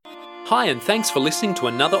Hi, and thanks for listening to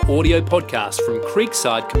another audio podcast from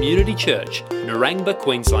Creekside Community Church, Narangba,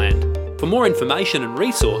 Queensland. For more information and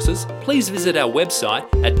resources, please visit our website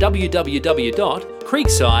at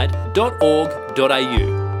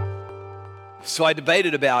www.creekside.org.au. So I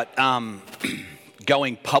debated about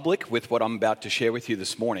going public with what I'm about to share with you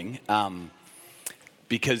this morning,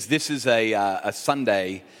 because this is a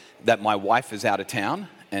Sunday that my wife is out of town,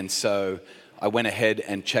 and so I went ahead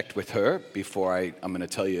and checked with her before I'm going to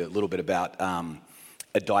tell you a little bit about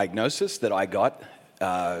a diagnosis that I got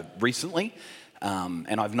recently,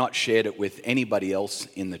 and I've not shared it with anybody else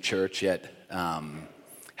in the church yet.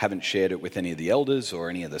 Haven't shared it with any of the elders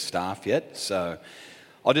or any of the staff yet, so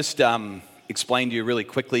I'll just explain to you really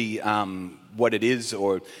quickly what it is,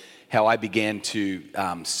 or how I began to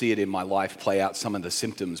see it in my life play out, some of the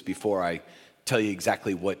symptoms, before I tell you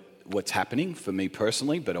exactly what's happening for me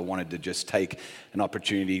personally. But I wanted to just take an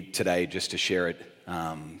opportunity today just to share it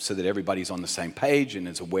so that everybody's on the same page and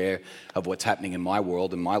is aware of what's happening in my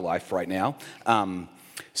world and my life right now.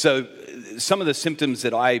 So some of the symptoms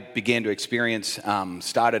that I began to experience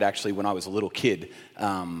started actually when I was a little kid.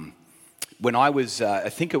 When I was, I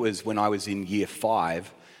think it was when I was in year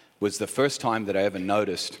 5, was the first time that I ever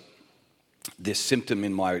noticed this symptom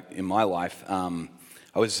in my life.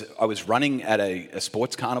 I was running at a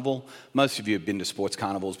sports carnival. Most of you have been to sports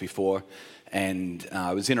carnivals before, and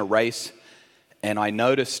I was in a race, and I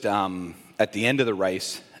noticed at the end of the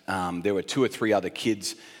race there were 2 or 3 other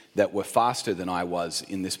kids that were faster than I was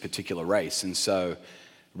in this particular race, and so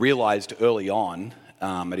realized early on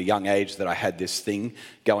at a young age that I had this thing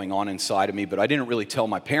going on inside of me, but I didn't really tell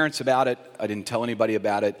my parents about it. I didn't tell anybody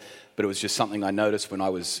about it, but it was just something I noticed when I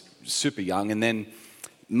was super young. And then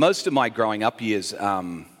most of my growing up years,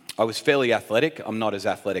 I was fairly athletic. I'm not as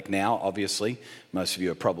athletic now, obviously. Most of you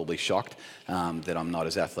are probably shocked that I'm not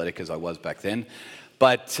as athletic as I was back then.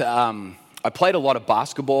 But I played a lot of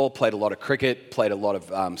basketball, played a lot of cricket, played a lot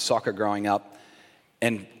of soccer growing up.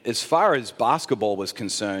 And as far as basketball was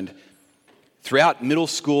concerned, throughout middle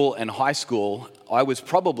school and high school, I was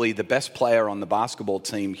probably the best player on the basketball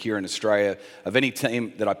team here in Australia. Of any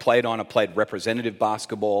team that I played on, I played representative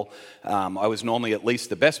basketball. I was normally at least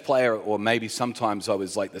the best player, or maybe sometimes I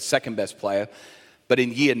was like the second best player. But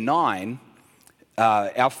in year 9,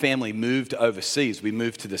 our family moved overseas. We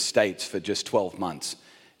moved to the States for just 12 months.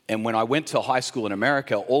 And when I went to high school in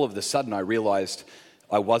America, all of a sudden I realized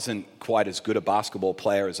I wasn't quite as good a basketball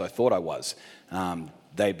player as I thought I was.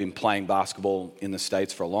 They'd been playing basketball in the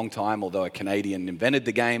States for a long time. Although a Canadian invented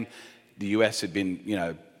the game, the US had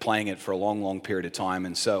been, playing it for a long, long period of time.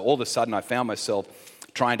 And so all of a sudden I found myself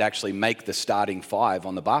trying to actually make the starting 5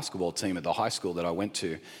 on the basketball team at the high school that I went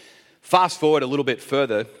to. Fast forward a little bit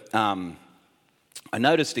further, I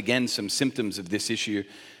noticed again some symptoms of this issue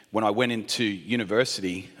when I went into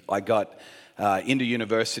university. I got into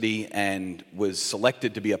university and was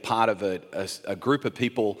selected to be a part of a group of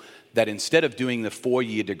people that instead of doing the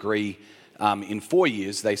 4-year degree in 4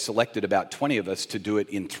 years, they selected about 20 of us to do it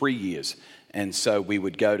in 3 years. And so we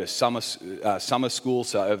would go to summer school.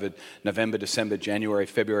 So over November, December, January,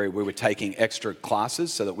 February, we were taking extra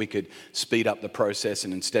classes so that we could speed up the process.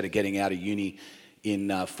 And instead of getting out of uni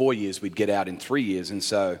in 4 years, we'd get out in 3 years. And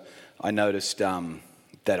so I noticed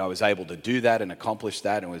that I was able to do that and accomplish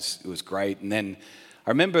that, and it was great. And then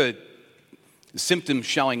I remember the symptoms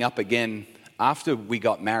showing up again after we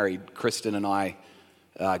got married. Kristen and I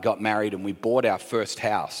got married, and we bought our first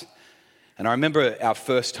house. And I remember our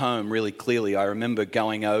first home really clearly. I remember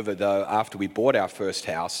going over, though, after we bought our first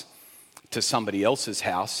house, to somebody else's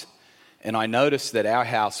house, and I noticed that our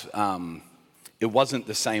house, it wasn't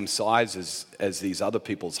the same size as these other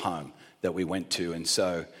people's home that we went to. And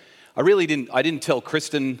so I didn't tell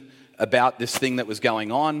Kristen about this thing that was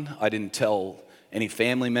going on. I didn't tell any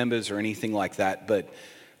family members or anything like that. But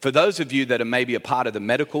for those of you that are maybe a part of the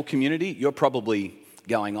medical community, you're probably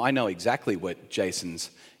going, I know exactly what Jason's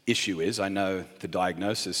issue is. I know the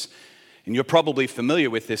diagnosis. And you're probably familiar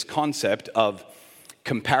with this concept of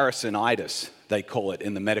comparisonitis, they call it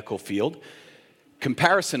in the medical field.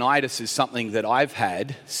 Comparisonitis is something that I've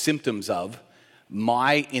had symptoms of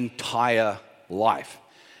my entire life.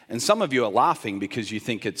 And some of you are laughing because you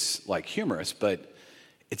think it's like humorous, but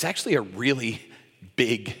it's actually a really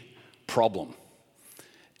big problem.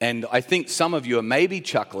 And I think some of you are maybe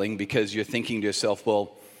chuckling because you're thinking to yourself,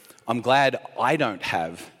 well, I'm glad I don't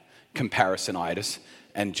have comparisonitis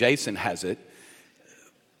and Jason has it.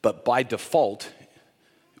 But by default,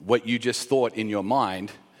 what you just thought in your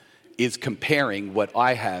mind is comparing what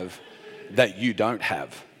I have that you don't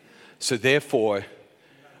have. So therefore,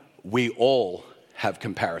 we all have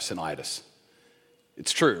comparisonitis.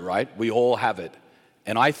 It's true, right? We all have it.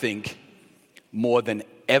 And I think more than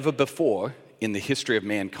ever before in the history of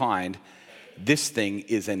mankind, this thing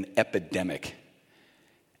is an epidemic.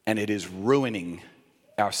 And it is ruining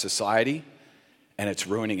our society, and it's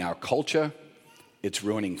ruining our culture, it's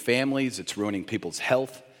ruining families, it's ruining people's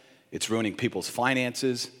health, it's ruining people's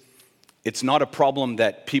finances. It's not a problem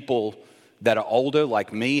that people that are older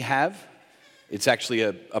like me have. It's actually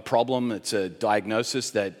a problem, it's a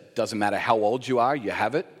diagnosis that doesn't matter how old you are, you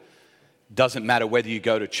have it. Doesn't matter whether you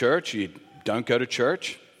go to church, you don't go to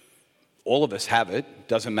church. All of us have it.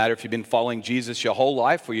 Doesn't matter if you've been following Jesus your whole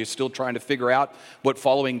life or you're still trying to figure out what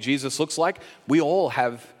following Jesus looks like. We all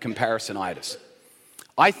have comparisonitis.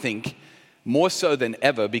 I think more so than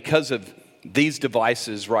ever, because of these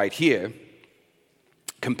devices right here,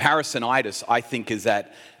 comparisonitis, I think, is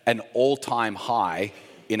at an all-time high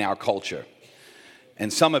in our culture.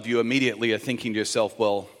 And some of you immediately are thinking to yourself,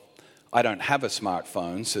 well, I don't have a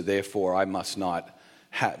smartphone, so therefore I must not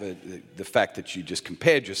have it. The fact that you just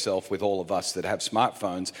compared yourself with all of us that have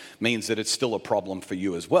smartphones means that it's still a problem for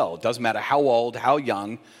you as well. It doesn't matter how old, how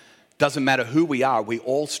young, doesn't matter who we are, we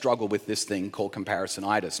all struggle with this thing called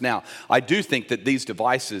comparisonitis. Now, I do think that these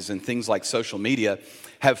devices and things like social media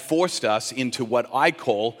have forced us into what I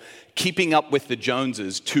call keeping up with the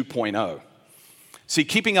Joneses 2.0. See,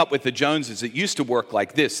 keeping up with the Joneses, it used to work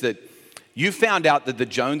like this, that you found out that the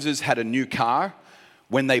Joneses had a new car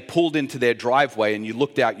when they pulled into their driveway and you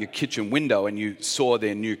looked out your kitchen window and you saw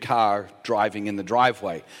their new car driving in the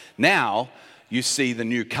driveway. Now, you see the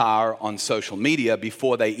new car on social media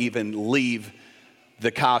before they even leave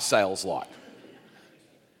the car sales lot.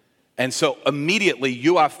 And so immediately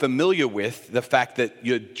you are familiar with the fact that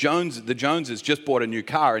the Joneses just bought a new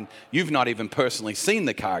car and you've not even personally seen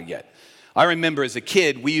the car yet. I remember as a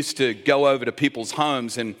kid, we used to go over to people's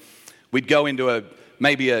homes and we'd go into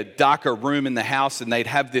maybe a darker room in the house and they'd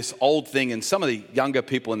have this old thing, and some of the younger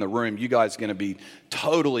people in the room, you guys are going to be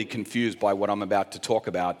totally confused by what I'm about to talk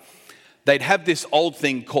about. They'd have this old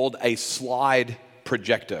thing called a slide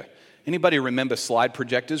projector. Anybody remember slide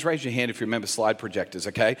projectors? Raise your hand if you remember slide projectors,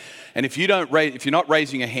 okay? And if you're not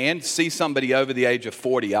raising a hand, see somebody over the age of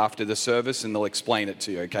 40 after the service and they'll explain it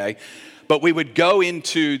to you, okay? But we would go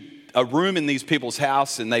into a room in these people's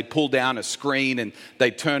house and they'd pull down a screen and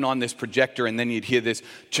they'd turn on this projector and then you'd hear this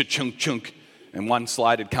cha-chunk chunk, and one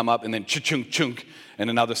slide would come up and then cha-chunk chunk and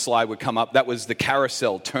another slide would come up. That was the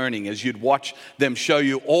carousel turning as you'd watch them show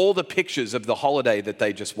you all the pictures of the holiday that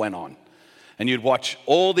they just went on. And you'd watch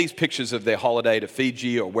all these pictures of their holiday to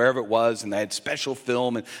Fiji or wherever it was, and they had special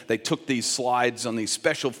film and they took these slides on these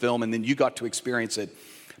special film and then you got to experience it.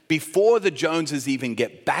 Before the Joneses even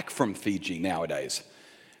get back from Fiji nowadays,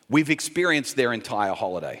 we've experienced their entire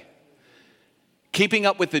holiday. Keeping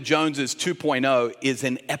up with the Joneses 2.0 is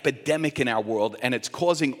an epidemic in our world, and it's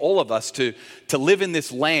causing all of us to live in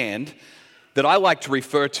this land that I like to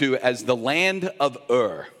refer to as the land of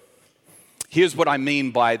Ur. Here's what I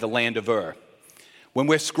mean by the land of Ur. When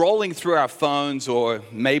we're scrolling through our phones, or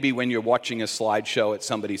maybe when you're watching a slideshow at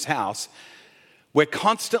somebody's house, we're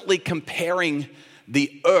constantly comparing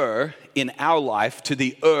the Ur in our life to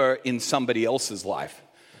the Ur in somebody else's life.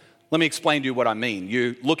 Let me explain to you what I mean.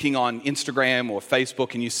 You're looking on Instagram or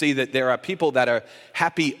Facebook and you see that there are people that are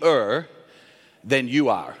happier than you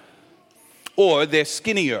are. Or they're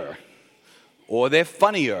skinnier. Or they're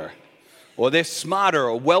funnier. Or they're smarter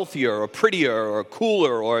or wealthier or prettier or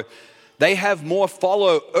cooler. Or they have more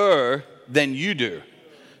follower than you do.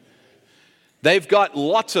 They've got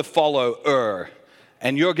lots of follower.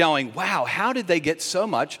 And you're going, wow, how did they get so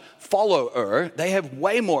much follower? They have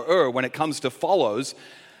way more when it comes to follows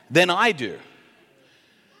than I do.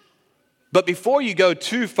 But before you go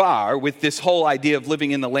too far with this whole idea of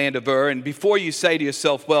living in the land of Ur, and before you say to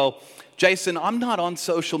yourself, well, Jason, I'm not on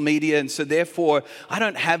social media, and so therefore I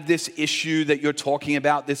don't have this issue that you're talking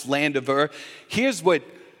about, this land of Ur. Here's what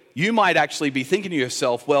you might actually be thinking to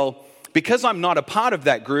yourself, well, because I'm not a part of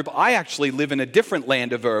that group, I actually live in a different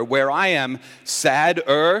land of Ur, where I am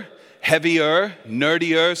sadder, heavier,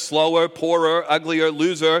 nerdier, slower, poorer, uglier,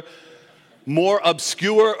 loser, more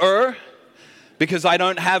obscure, because I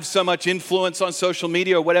don't have so much influence on social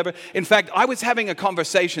media or whatever. In fact, I was having a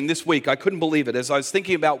conversation this week. I couldn't believe it. As I was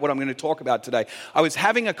thinking about what I'm going to talk about today, I was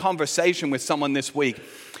having a conversation with someone this week.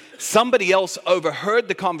 Somebody else overheard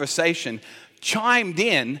the conversation, chimed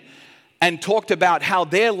in, and talked about how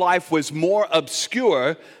their life was more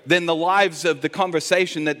obscure than the lives of the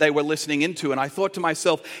conversation that they were listening into. And I thought to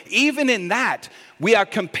myself, even in that, we are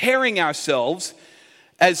comparing ourselves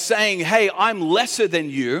as saying, hey, I'm lesser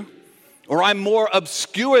than you, or I'm more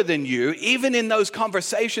obscure than you. Even in those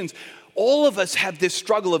conversations, all of us have this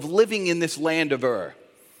struggle of living in this land of Ur.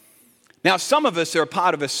 Now, some of us are a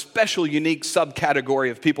part of a special, unique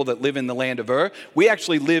subcategory of people that live in the land of Ur. We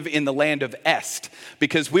actually live in the land of Est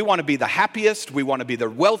because we want to be the happiest, we want to be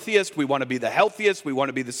the wealthiest, we want to be the healthiest, we want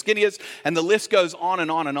to be the skinniest, and the list goes on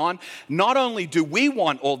and on and on. Not only do we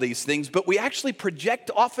want all these things, but we actually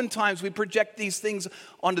oftentimes we project these things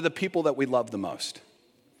onto the people that we love the most.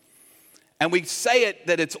 And we say it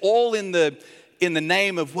that it's all in the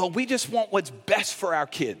name of, well, we just want what's best for our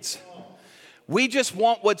kids. We just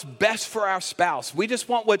want what's best for our spouse. We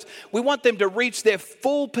want them to reach their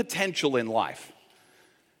full potential in life.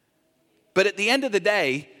 But at the end of the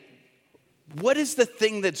day, what is the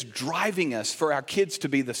thing that's driving us for our kids to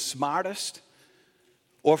be the smartest,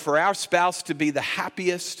 or for our spouse to be the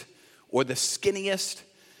happiest or the skinniest?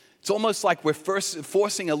 It's almost like we're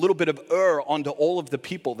forcing a little bit of onto all of the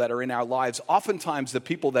people that are in our lives. Oftentimes the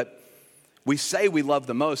people that we say we love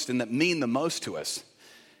the most and that mean the most to us.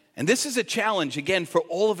 And this is a challenge, again, for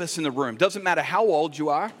all of us in the room. Doesn't matter how old you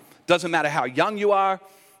are. Doesn't matter how young you are.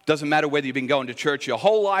 Doesn't matter whether you've been going to church your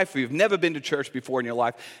whole life or you've never been to church before in your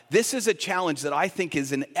life. This is a challenge that I think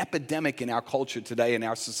is an epidemic in our culture today, in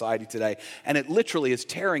our society today. And it literally is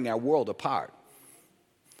tearing our world apart.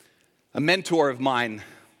 A mentor of mine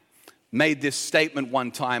made this statement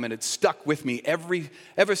one time, and it stuck with me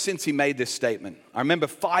ever since he made this statement. I remember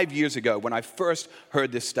 5 years ago when I first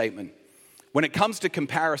heard this statement. When it comes to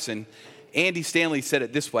comparison, Andy Stanley said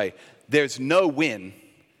it this way: there's no win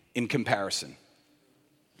in comparison.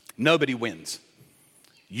 Nobody wins.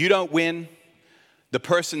 You don't win. The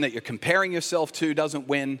person that you're comparing yourself to doesn't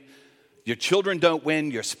win. Your children don't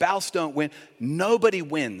win. Your spouse don't win. Nobody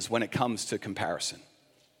wins when it comes to comparison.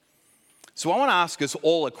 So I want to ask us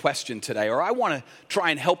all a question today, or I want to try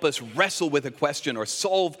and help us wrestle with a question or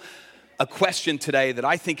solve a question today that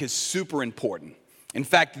I think is super important. In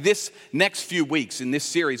fact, this next few weeks in this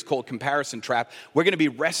series called Comparison Trap, we're going to be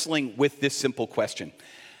wrestling with this simple question.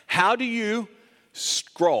 How do you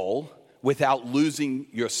scroll without losing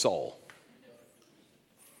your soul?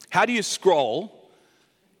 How do you scroll?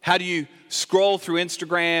 How do you scroll through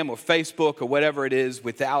Instagram or Facebook or whatever it is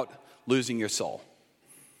without losing your soul?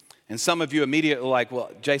 And some of you immediately are like,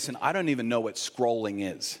 well, Jason, I don't even know what scrolling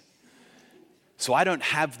is. So I don't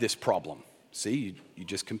have this problem. See, you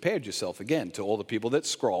just compared yourself again to all the people that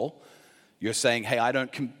scroll. You're saying, hey, I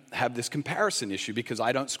don't have this comparison issue because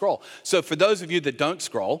I don't scroll. So for those of you that don't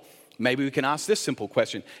scroll, maybe we can ask this simple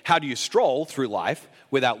question. How do you stroll through life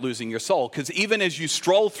without losing your soul? Because even as you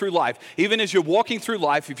stroll through life, even as you're walking through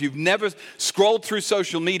life, if you've never scrolled through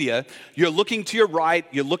social media, you're looking to your right,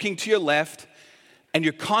 you're looking to your left, and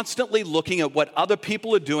you're constantly looking at what other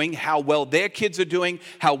people are doing, how well their kids are doing,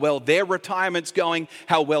 how well their retirement's going,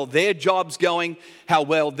 how well their job's going, how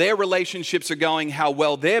well their relationships are going, how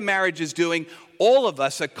well their marriage is doing. All of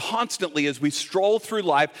us are constantly, as we stroll through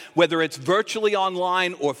life, whether it's virtually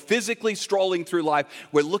online or physically strolling through life,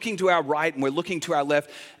 we're looking to our right and we're looking to our left,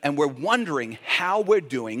 and we're wondering how we're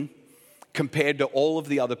doing compared to all of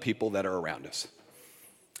the other people that are around us.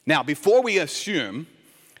 Now, before we assume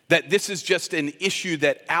that this is just an issue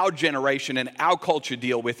that our generation and our culture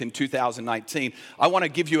deal with in 2019, I want to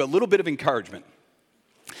give you a little bit of encouragement.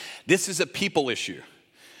 This is a people issue,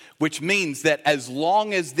 which means that as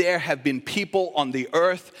long as there have been people on the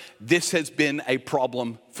earth, this has been a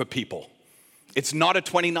problem for people. It's not a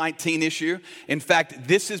 2019 issue. In fact,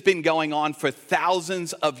 this has been going on for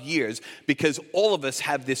thousands of years because all of us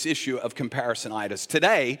have this issue of comparisonitis.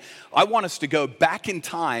 Today, I want us to go back in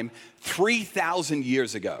time 3,000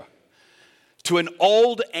 years ago to an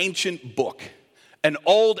old ancient book, an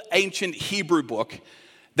old ancient Hebrew book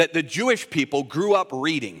that the Jewish people grew up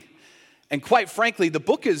reading. And quite frankly, the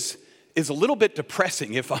book is a little bit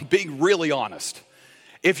depressing if I'm being really honest.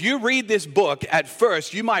 If you read this book, at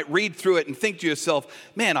first, you might read through it and think to yourself,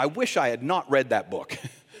 man, I wish I had not read that book.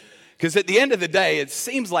 Because at the end of the day, it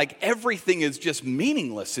seems like everything is just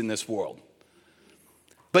meaningless in this world.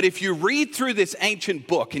 But if you read through this ancient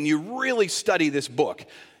book and you really study this book,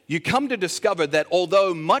 you come to discover that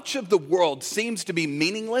although much of the world seems to be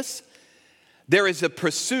meaningless, there is a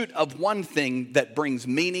pursuit of one thing that brings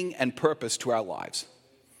meaning and purpose to our lives.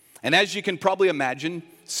 And as you can probably imagine,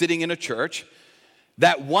 sitting in a church,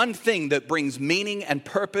 that one thing that brings meaning and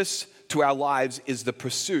purpose to our lives is the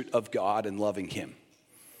pursuit of God and loving Him.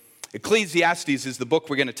 Ecclesiastes is the book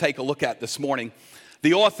we're going to take a look at this morning.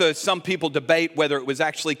 The author, some people debate whether it was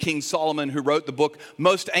actually King Solomon who wrote the book.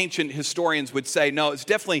 Most ancient historians would say, no, it's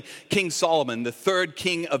definitely King Solomon, the third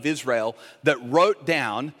king of Israel, that wrote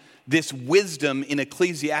down this wisdom in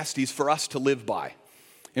Ecclesiastes for us to live by.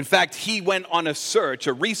 In fact, he went on a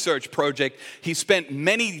research project. He spent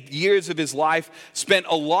many years of his life, spent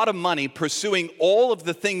a lot of money pursuing all of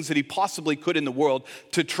the things that he possibly could in the world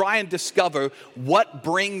to try and discover what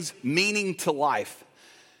brings meaning to life.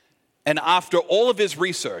 And after all of his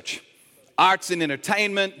research, arts and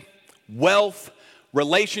entertainment, wealth,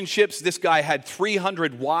 relationships, this guy had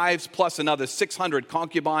 300 wives plus another 600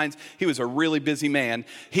 concubines. He was a really busy man.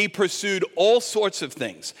 He pursued all sorts of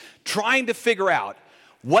things, trying to figure out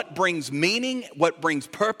what brings meaning, what brings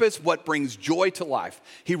purpose, what brings joy to life.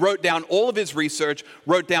 He wrote down all of his research,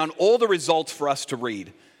 wrote down all the results for us to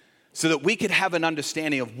read so that we could have an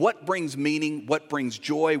understanding of what brings meaning, what brings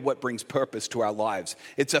joy, what brings purpose to our lives.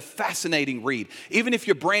 It's a fascinating read. Even if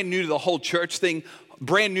you're brand new to the whole church thing,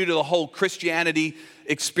 brand new to the whole Christianity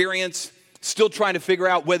experience, still trying to figure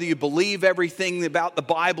out whether you believe everything about the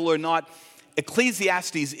Bible or not,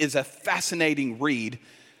 Ecclesiastes is a fascinating read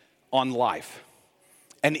on life.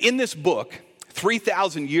 And in this book,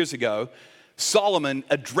 3,000 years ago, Solomon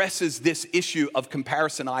addresses this issue of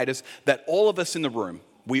comparisonitis that all of us in the room,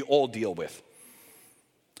 we all deal with.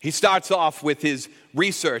 He starts off with his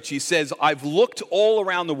research. He says, I've looked all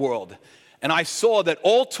around the world, and I saw that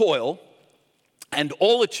all toil and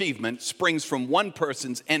all achievement springs from one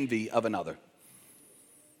person's envy of another.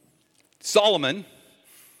 Solomon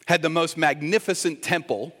had the most magnificent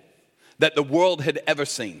temple that the world had ever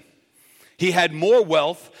seen. He had more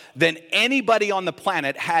wealth than anybody on the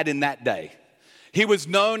planet had in that day. He was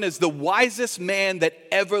known as the wisest man that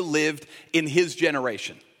ever lived in his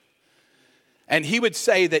generation. And he would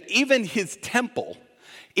say that even his temple,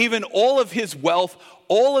 even all of his wealth,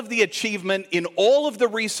 all of the achievement in all of the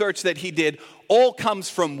research that he did, all comes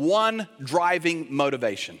from one driving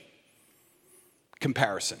motivation: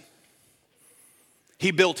 comparison. He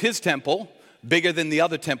built his temple bigger than the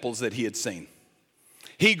other temples that he had seen.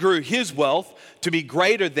 He grew his wealth to be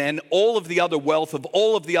greater than all of the other wealth of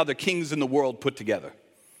all of the other kings in the world put together.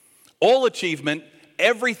 All achievement,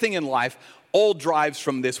 everything in life, all drives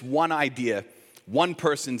from this one idea: one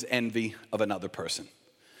person's envy of another person.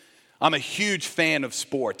 I'm a huge fan of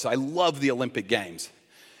sports. I love the Olympic Games.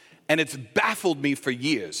 And it's baffled me for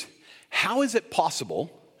years. How is it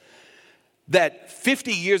possible that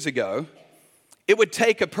 50 years ago, it would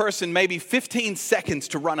take a person maybe 15 seconds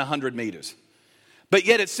to run 100 meters? But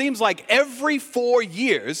yet it seems like every 4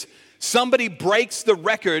 years, somebody breaks the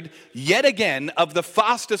record yet again of the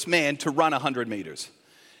fastest man to run 100 meters.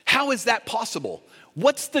 How is that possible?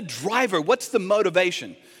 What's the driver? What's the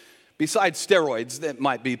motivation? Besides steroids, that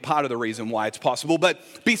might be part of the reason why it's possible. But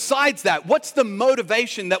besides that, what's the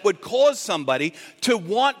motivation that would cause somebody to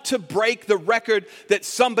want to break the record that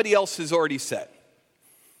somebody else has already set?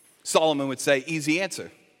 Solomon would say, easy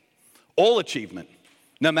answer: all achievement.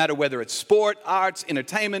 No matter whether it's sport, arts,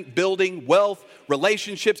 entertainment, building, wealth,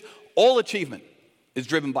 relationships, all achievement is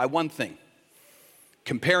driven by one thing: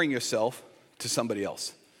 comparing yourself to somebody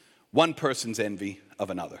else. One person's envy of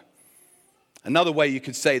another. Another way you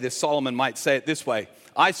could say this, Solomon might say it this way: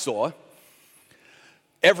 I saw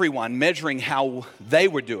everyone measuring how they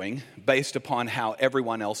were doing based upon how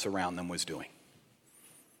everyone else around them was doing.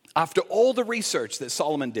 After all the research that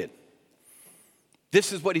Solomon did,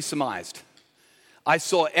 this is what he surmised: I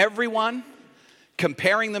saw everyone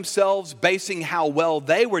comparing themselves, basing how well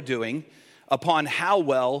they were doing upon how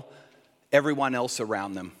well everyone else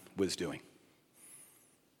around them was doing.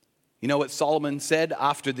 You know what Solomon said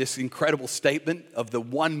after this incredible statement of the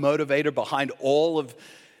one motivator behind all of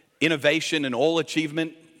innovation and all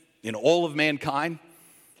achievement in all of mankind?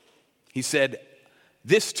 He said,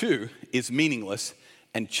 this too is meaningless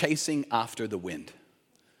and chasing after the wind.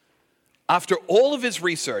 After all of his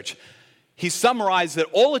research, he summarized that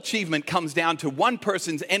all achievement comes down to one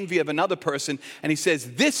person's envy of another person, and he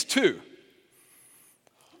says this too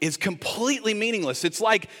is completely meaningless. It's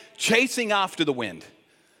like chasing after the wind.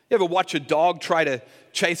 You ever watch a dog try to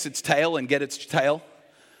chase its tail and get its tail?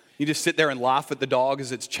 You just sit there and laugh at the dog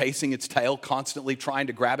as it's chasing its tail, constantly trying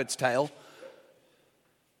to grab its tail.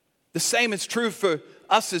 The same is true for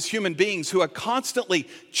us as human beings who are constantly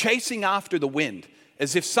chasing after the wind,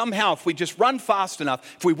 as if somehow if we just run fast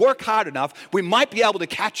enough, if we work hard enough, we might be able to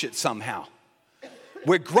catch it somehow.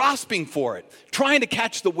 We're grasping for it, trying to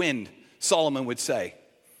catch the wind, Solomon would say.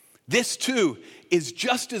 This too is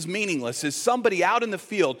just as meaningless as somebody out in the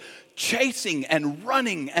field chasing and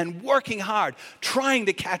running and working hard, trying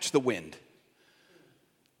to catch the wind.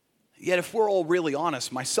 Yet if we're all really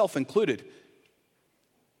honest, myself included,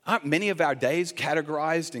 aren't many of our days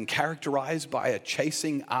categorized and characterized by a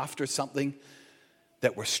chasing after something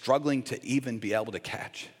that we're struggling to even be able to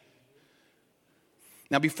catch?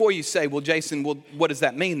 Now, before you say, well, Jason, what does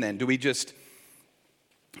that mean then? Do we just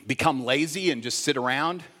become lazy and just sit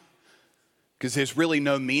around because there's really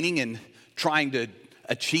no meaning in trying to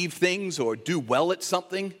achieve things or do well at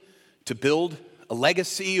something to build a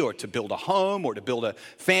legacy or to build a home or to build a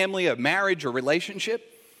family, a marriage, or relationship.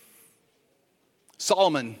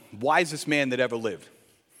 Solomon, wisest man that ever lived,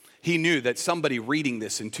 he knew that somebody reading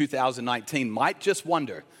this in 2019 might just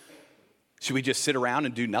wonder, should we just sit around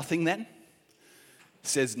and do nothing then? He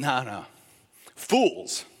says, no.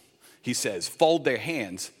 Fools, he says, fold their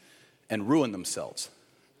hands and ruin themselves.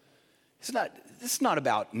 It's not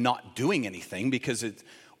about not doing anything because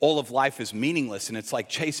all of life is meaningless and it's like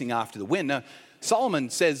chasing after the wind. No, Solomon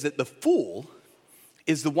says that the fool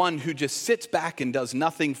is the one who just sits back and does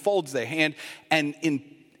nothing, folds their hand, and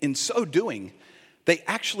in so doing, they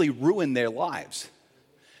actually ruin their lives.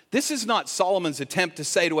 This is not Solomon's attempt to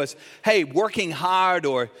say to us, hey, working hard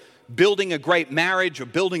or building a great marriage or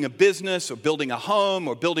building a business or building a home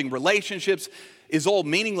or building relationships is all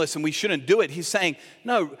meaningless and we shouldn't do it. He's saying,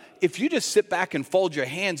 no, if you just sit back and fold your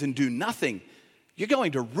hands and do nothing, you're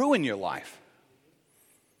going to ruin your life.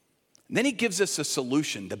 And then he gives us a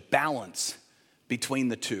solution, the balance between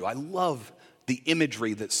the two. I love the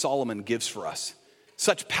imagery that Solomon gives for us.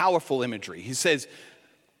 Such powerful imagery. He says,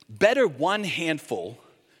 better one handful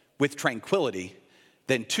with tranquility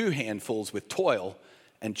than two handfuls with toil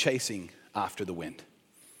and chasing after the wind.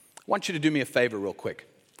 I want you to do me a favor real quick,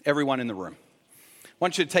 everyone in the room. I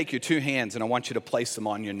want you to take your two hands and I want you to place them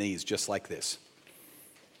on your knees just like this.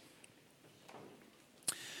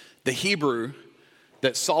 The Hebrew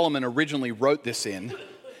that Solomon originally wrote this in,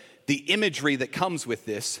 the imagery that comes with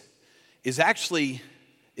this is actually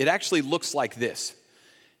looks like this.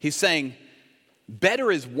 He's saying,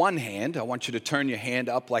 better is one hand. I want you to turn your hand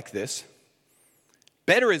up like this.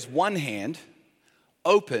 Better is one hand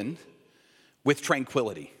open with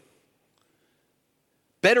tranquility.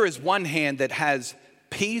 Better is one hand that has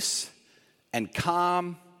peace and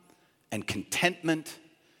calm and contentment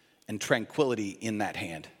and tranquility in that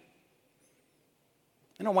hand.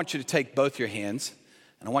 And I want you to take both your hands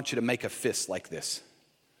and I want you to make a fist like this.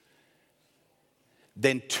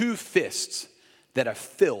 Then two fists that are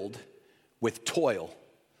filled with toil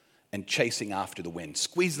and chasing after the wind.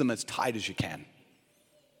 Squeeze them as tight as you can.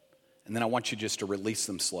 And then I want you just to release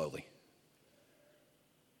them slowly.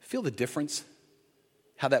 Feel the difference?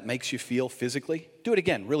 How that makes you feel physically? Do it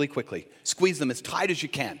again really quickly. Squeeze them as tight as you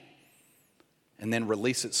can. And then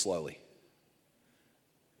release it slowly.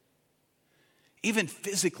 Even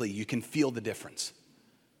physically, you can feel the difference.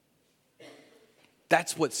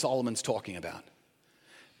 That's what Solomon's talking about.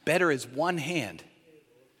 Better is one hand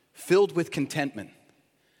filled with contentment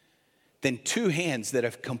than two hands that are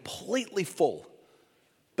completely full,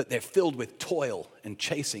 but they're filled with toil and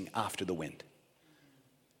chasing after the wind.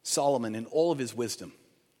 Solomon, in all of his wisdom,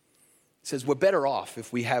 says we're better off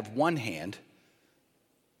if we have one hand,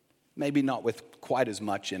 maybe not with quite as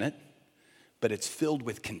much in it, but it's filled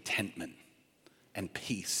with contentment and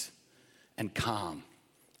peace and calm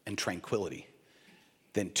and tranquility,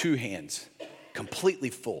 than two hands completely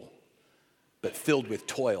full, but filled with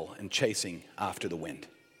toil and chasing after the wind.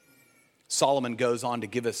 Solomon goes on to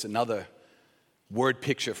give us another word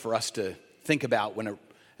picture for us to think about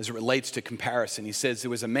as it relates to comparison. He says there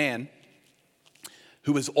was a man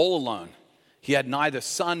who was all alone. He had neither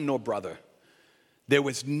son nor brother. There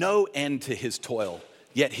was no end to his toil,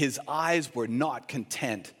 yet his eyes were not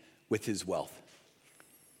content with his wealth.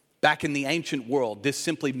 Back in the ancient world, this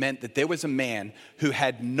simply meant that there was a man who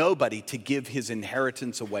had nobody to give his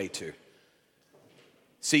inheritance away to.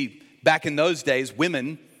 See, back in those days,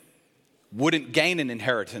 women wouldn't gain an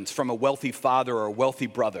inheritance from a wealthy father or a wealthy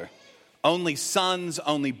brother. Only sons,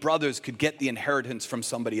 only brothers could get the inheritance from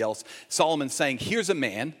somebody else. Solomon's saying, here's a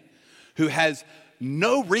man who has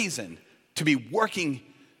no reason to be working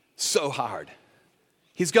so hard.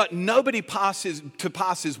 He's got nobody to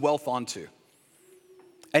pass his wealth on to.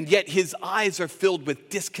 And yet his eyes are filled with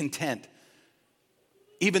discontent,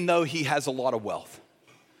 even though he has a lot of wealth.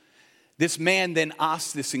 This man then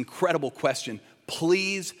asks this incredible question,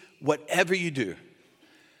 please, whatever you do,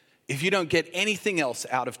 if you don't get anything else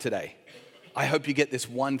out of today, I hope you get this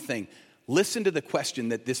one thing. Listen to the question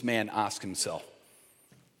that this man asked himself.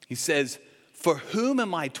 He says, for whom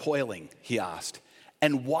am I toiling, he asked,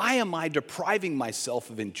 and why am I depriving myself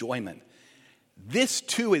of enjoyment? This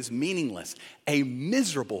too is meaningless, a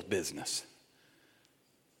miserable business.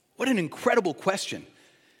 What an incredible question.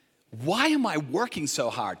 Why am I working so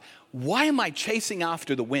hard? Why am I chasing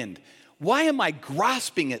after the wind? Why am I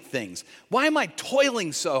grasping at things? Why am I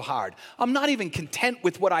toiling so hard? I'm not even content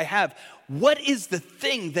with what I have. What is the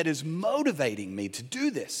thing that is motivating me to do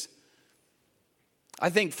this? I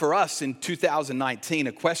think for us in 2019,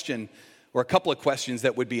 a question or a couple of questions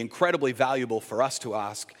that would be incredibly valuable for us to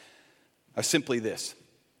ask are simply this.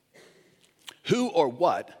 Who or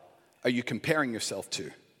what are you comparing yourself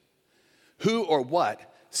to? Who or what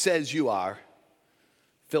says you are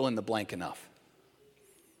fill in the blank enough?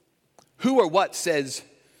 Who or what says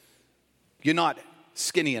you're not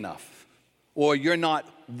skinny enough, or you're not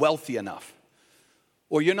wealthy enough,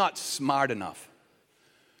 or you're not smart enough?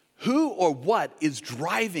 Who or what is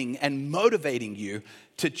driving and motivating you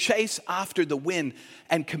to chase after the wind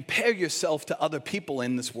and compare yourself to other people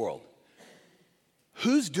in this world?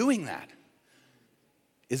 Who's doing that?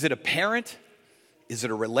 Is it a parent? Is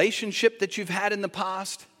it a relationship that you've had in the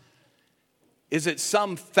past? Is it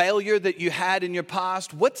some failure that you had in your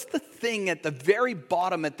past? What's the thing at the very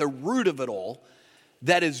bottom, at the root of it all,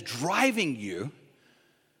 that is driving you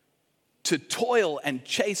to toil and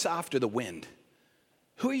chase after the wind?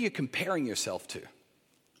 Who are you comparing yourself to?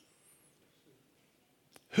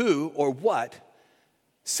 Who or what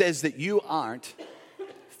says that you aren't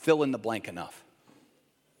fill in the blank enough?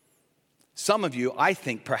 Some of you, I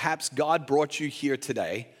think perhaps God brought you here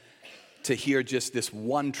today to hear just this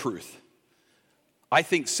one truth. I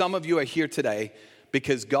think some of you are here today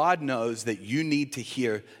because God knows that you need to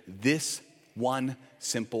hear this one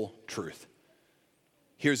simple truth.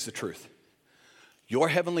 Here's the truth. Your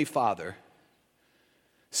Heavenly Father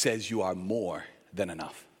says you are more than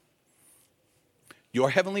enough. Your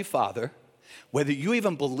Heavenly Father, whether you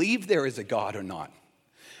even believe there is a God or not,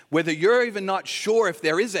 whether you're even not sure if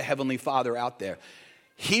there is a Heavenly Father out there,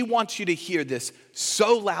 He wants you to hear this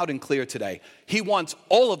so loud and clear today. He wants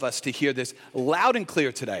all of us to hear this loud and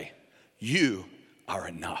clear today. You are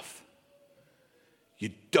enough.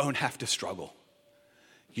 You don't have to struggle.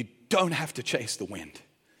 You don't have to chase the wind.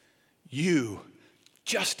 You,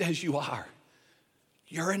 just as you are,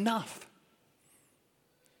 you're enough.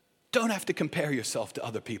 Don't have to compare yourself to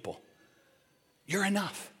other people. You're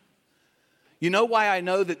enough. You know why I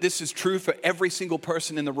know that this is true for every single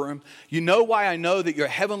person in the room? You know why I know that your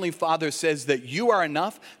Heavenly Father says that you are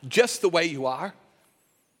enough just the way you are?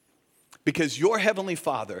 Because your Heavenly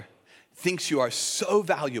Father thinks you are so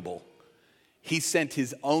valuable, He sent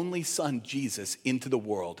His only Son, Jesus, into the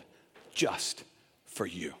world just for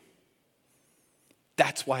you.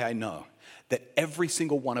 That's why I know that every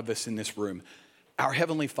single one of us in this room, our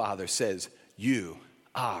Heavenly Father says, you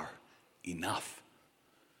are enough.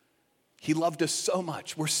 He loved us so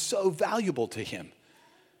much. We're so valuable to Him.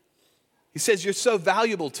 He says, you're so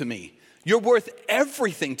valuable to me. You're worth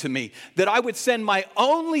everything to me that I would send my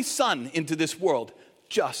only Son into this world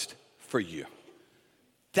just for you.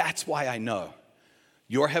 That's why I know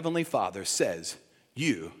your Heavenly Father says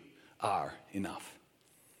you are enough.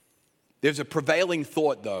 There's a prevailing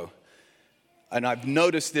thought, though, and I've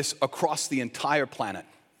noticed this across the entire planet.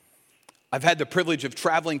 I've had the privilege of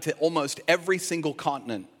traveling to almost every single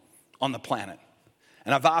continent on the planet.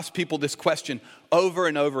 And I've asked people this question over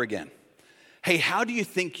and over again. Hey, how do you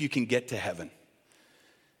think you can get to heaven?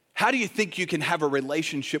 How do you think you can have a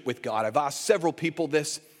relationship with God? I've asked several people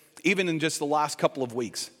this, even in just the last couple of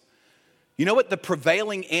weeks. You know what the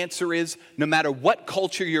prevailing answer is, no matter what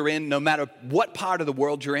culture you're in, no matter what part of the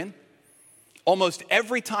world you're in? Almost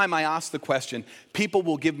every time I ask the question, people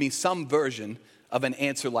will give me some version of an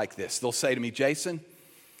answer like this. They'll say to me, Jason,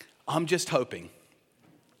 I'm just hoping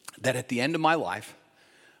that at the end of my life,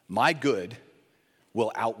 my good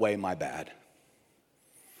will outweigh my bad.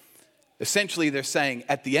 Essentially, they're saying,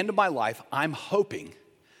 at the end of my life, I'm hoping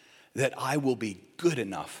that I will be good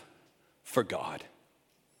enough for God.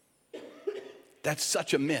 That's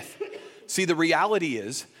such a myth. See, the reality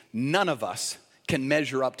is, none of us can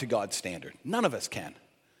measure up to God's standard. None of us can.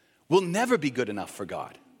 We'll never be good enough for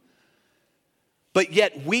God. But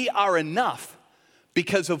yet we are enough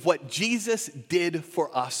because of what Jesus did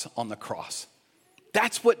for us on the cross.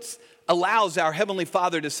 That's what allows our Heavenly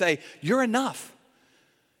Father to say, you're enough.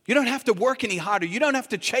 You don't have to work any harder. You don't have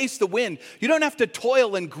to chase the wind. You don't have to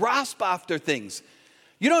toil and grasp after things.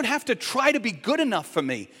 You don't have to try to be good enough for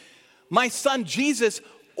me. My Son Jesus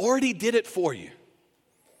already did it for you.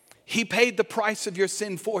 He paid the price of your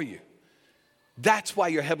sin for you. That's why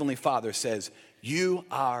your Heavenly Father says, you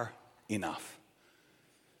are enough.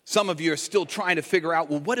 Some of you are still trying to figure out,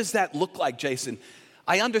 well, what does that look like, Jason?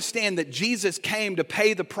 I understand that Jesus came to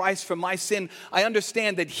pay the price for my sin. I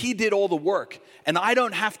understand that He did all the work, and I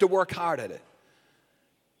don't have to work hard at it.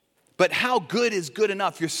 But how good is good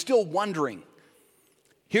enough? You're still wondering.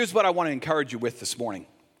 Here's what I want to encourage you with this morning.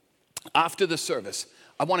 After the service,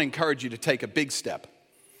 I want to encourage you to take a big step.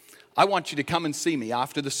 I want you to come and see me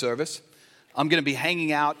after the service. I'm going to be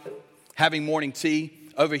hanging out, having morning tea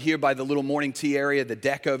over here by the little morning tea area, the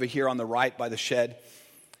deck over here on the right by the shed.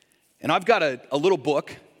 And I've got a little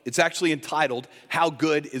book. It's actually entitled, How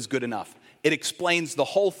Good is Good Enough? It explains the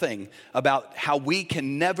whole thing about how we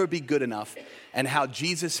can never be good enough and how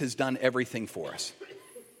Jesus has done everything for us.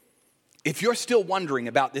 If you're still wondering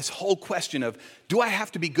about this whole question of, do I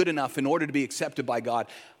have to be good enough in order to be accepted by God?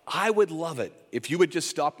 I would love it if you would just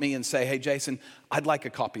stop me and say, hey, Jason, I'd like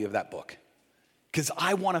a copy of that book. Because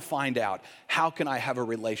I want to find out, how can I have a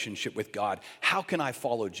relationship with God? How can I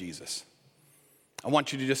follow Jesus? I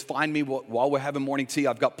want you to just find me while we're having morning tea.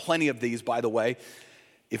 I've got plenty of these, by the way.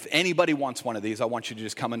 If anybody wants one of these, I want you to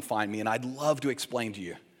just come and find me, and I'd love to explain to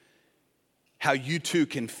you how you too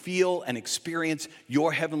can feel and experience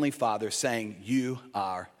your Heavenly Father saying, you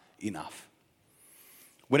are enough.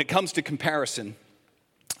 When it comes to comparison,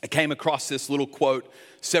 I came across this little quote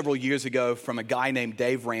several years ago from a guy named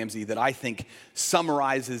Dave Ramsey that I think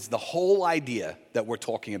summarizes the whole idea that we're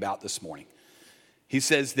talking about this morning. He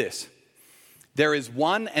says this: there is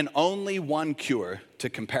one and only one cure to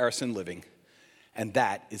comparison living, and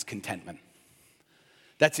that is contentment.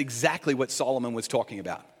 That's exactly what Solomon was talking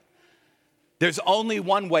about. There's only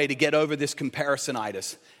one way to get over this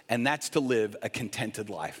comparisonitis, and that's to live a contented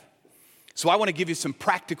life. So I want to give you some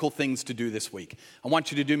practical things to do this week. I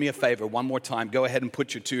want you to do me a favor one more time. Go ahead and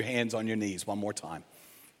put your two hands on your knees one more time.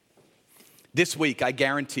 This week, I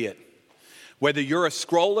guarantee it, whether you're a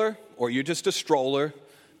scroller or you're just a stroller,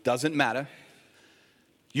 doesn't matter.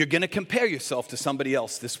 You're going to compare yourself to somebody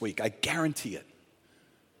else this week. I guarantee it.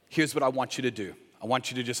 Here's what I want you to do. I want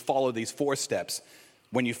you to just follow these 4 steps.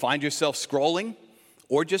 When you find yourself scrolling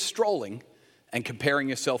or just strolling and comparing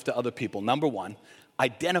yourself to other people, number 1,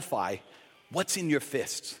 identify what's in your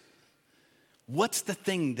fists. What's the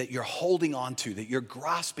thing that you're holding on to, that you're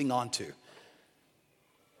grasping onto?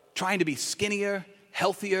 Trying to be skinnier,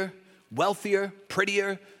 healthier, wealthier,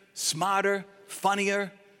 prettier, smarter,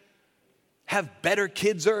 funnier, have better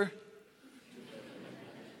kidser.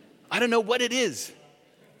 I don't know what it is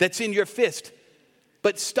that's in your fist,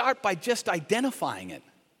 but start by just identifying it.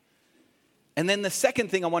 And then the second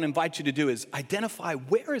thing I want to invite you to do is identify,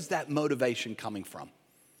 where is that motivation coming from?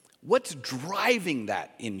 What's driving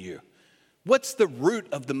that in you? What's the root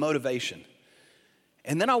of the motivation?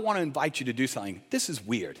 And then I want to invite you to do something. This is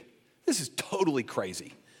weird. This is totally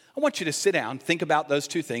crazy. I want you to sit down, think about those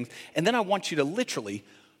 2 things, and then I want you to literally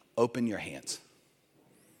open your hands.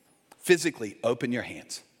 Physically open your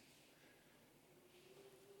hands.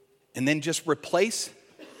 And then just replace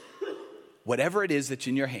whatever it is that's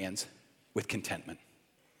in your hands with contentment.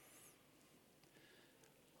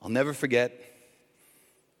 I'll never forget,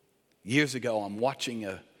 years ago, I'm watching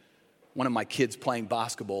one of my kids playing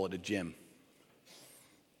basketball at a gym.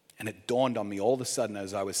 And it dawned on me all of a sudden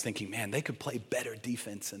as I was thinking, man, they could play better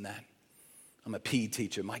defense than that. I'm a PE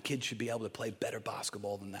teacher. My kids should be able to play better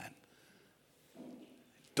basketball than that.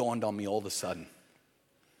 It dawned on me all of a sudden.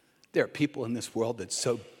 There are people in this world that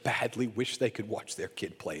so badly wish they could watch their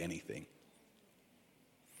kid play anything.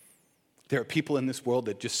 There are people in this world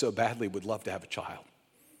that just so badly would love to have a child.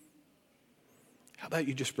 How about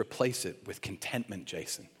you just replace it with contentment,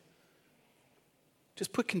 Jason?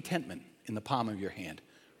 Just put contentment in the palm of your hand.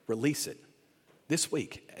 Release it. This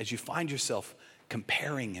week, as you find yourself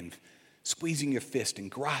comparing and squeezing your fist and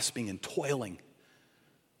grasping and toiling,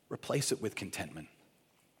 replace it with contentment.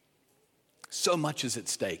 So much is at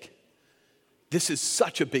stake. This is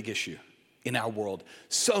such a big issue in our world.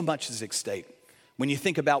 So much is at stake. When you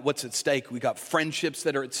think about what's at stake, we got friendships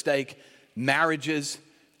that are at stake, marriages,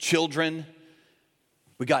 children.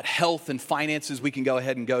 We got health and finances. We can go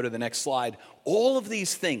ahead and go to the next slide. All of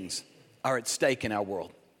these things are at stake in our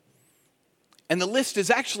world. And the list is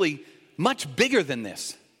actually much bigger than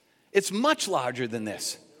this. It's much larger than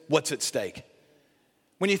this, what's at stake.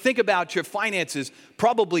 When you think about your finances,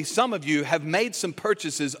 probably some of you have made some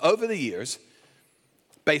purchases over the years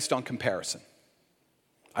based on comparison.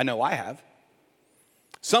 I know I have.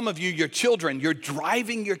 Some of you, your children, you're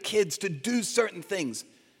driving your kids to do certain things,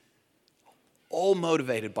 all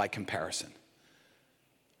motivated by comparison.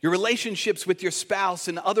 Your relationships with your spouse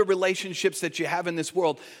and other relationships that you have in this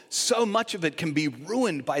world, so much of it can be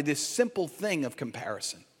ruined by this simple thing of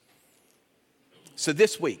comparison. So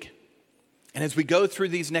this week, and as we go through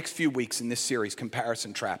these next few weeks in this series,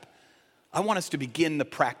 Comparison Trap, I want us to begin the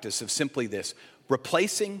practice of simply this: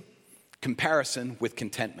 replacing comparison with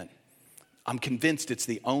contentment. I'm convinced it's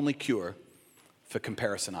the only cure for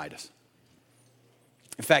comparisonitis.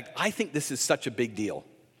 In fact, I think this is such a big deal.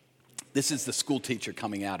 This is the school teacher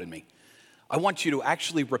coming out in me. I want you to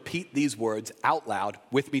actually repeat these words out loud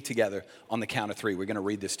with me together on the count of 3. We're going to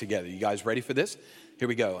read this together. You guys ready for this? Here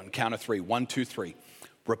we go. On count of 3. 1, 2, 3.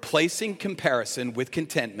 Replacing comparison with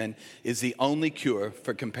contentment is the only cure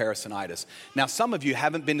for comparisonitis. Now, some of you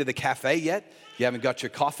haven't been to the cafe yet. You haven't got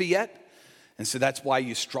your coffee yet. And so that's why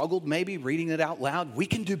you struggled maybe reading it out loud. We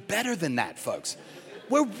can do better than that, folks.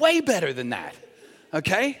 We're way better than that.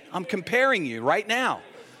 Okay? I'm comparing you right now.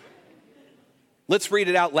 Let's read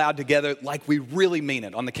it out loud together like we really mean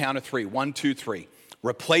it on the count of 3. 1, 2, 3.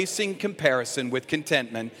 Replacing comparison with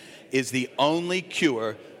contentment is the only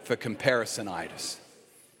cure for comparisonitis.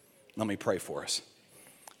 Let me pray for us.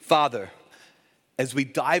 Father, as we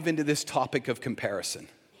dive into this topic of comparison,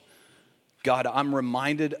 God, I'm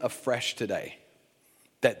reminded afresh today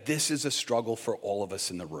that this is a struggle for all of us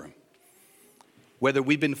in the room. Whether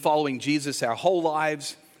we've been following Jesus our whole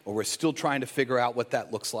lives or we're still trying to figure out what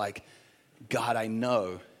that looks like, God, I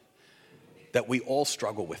know that we all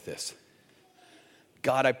struggle with this.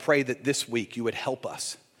 God, I pray that this week you would help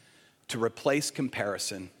us to replace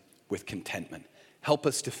comparison with contentment. Help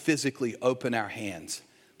us to physically open our hands.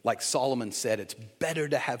 Like Solomon said, it's better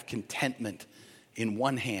to have contentment in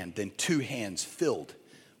one hand than 2 hands filled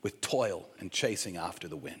with toil and chasing after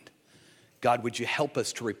the wind. God, would you help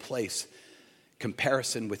us to replace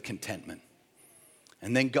comparison with contentment?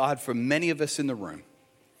 And then God, for many of us in the room,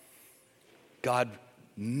 God,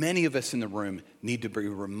 many of us in the room need to be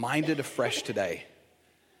reminded afresh today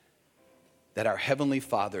that our Heavenly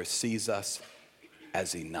Father sees us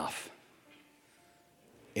as enough.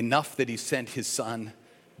 Enough that he sent his son,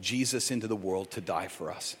 Jesus, into the world to die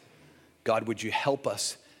for us. God, would you help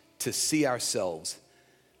us to see ourselves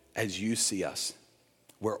as you see us?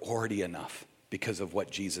 We're already enough because of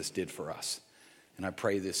what Jesus did for us. And I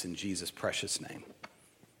pray this in Jesus' precious name.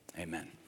 Amen.